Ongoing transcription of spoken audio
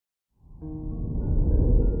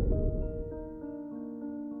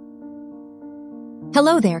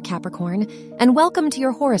Hello there, Capricorn, and welcome to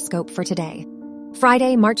your horoscope for today,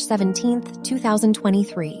 Friday, March 17th,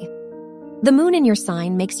 2023. The moon in your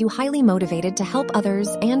sign makes you highly motivated to help others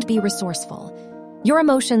and be resourceful. Your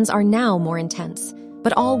emotions are now more intense,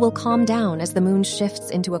 but all will calm down as the moon shifts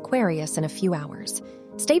into Aquarius in a few hours.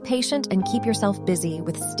 Stay patient and keep yourself busy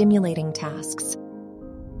with stimulating tasks.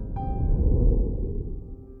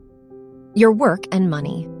 Your work and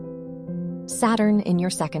money. Saturn in your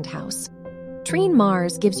second house. Trine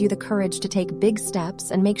Mars gives you the courage to take big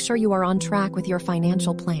steps and make sure you are on track with your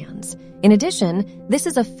financial plans. In addition, this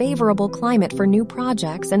is a favorable climate for new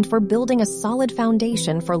projects and for building a solid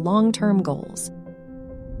foundation for long-term goals.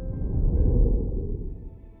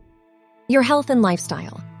 Your health and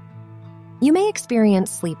lifestyle. You may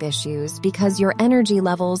experience sleep issues because your energy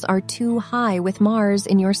levels are too high with Mars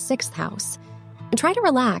in your sixth house. Try to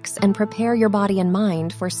relax and prepare your body and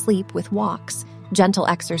mind for sleep with walks, gentle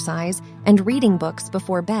exercise, and reading books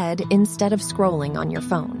before bed instead of scrolling on your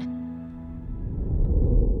phone.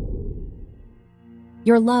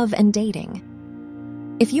 Your love and dating.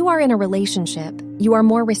 If you are in a relationship, you are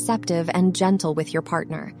more receptive and gentle with your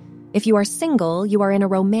partner. If you are single, you are in a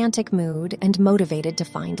romantic mood and motivated to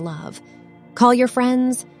find love. Call your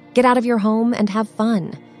friends, get out of your home, and have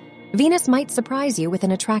fun. Venus might surprise you with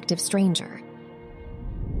an attractive stranger.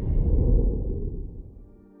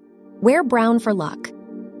 Wear brown for luck.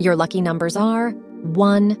 Your lucky numbers are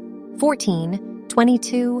 1, 14,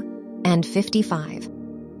 22, and 55.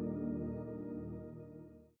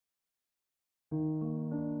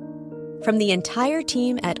 From the entire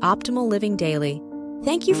team at Optimal Living Daily,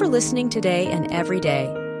 thank you for listening today and every day.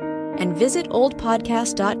 And visit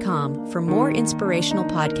oldpodcast.com for more inspirational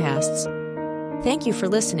podcasts. Thank you for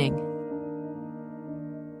listening.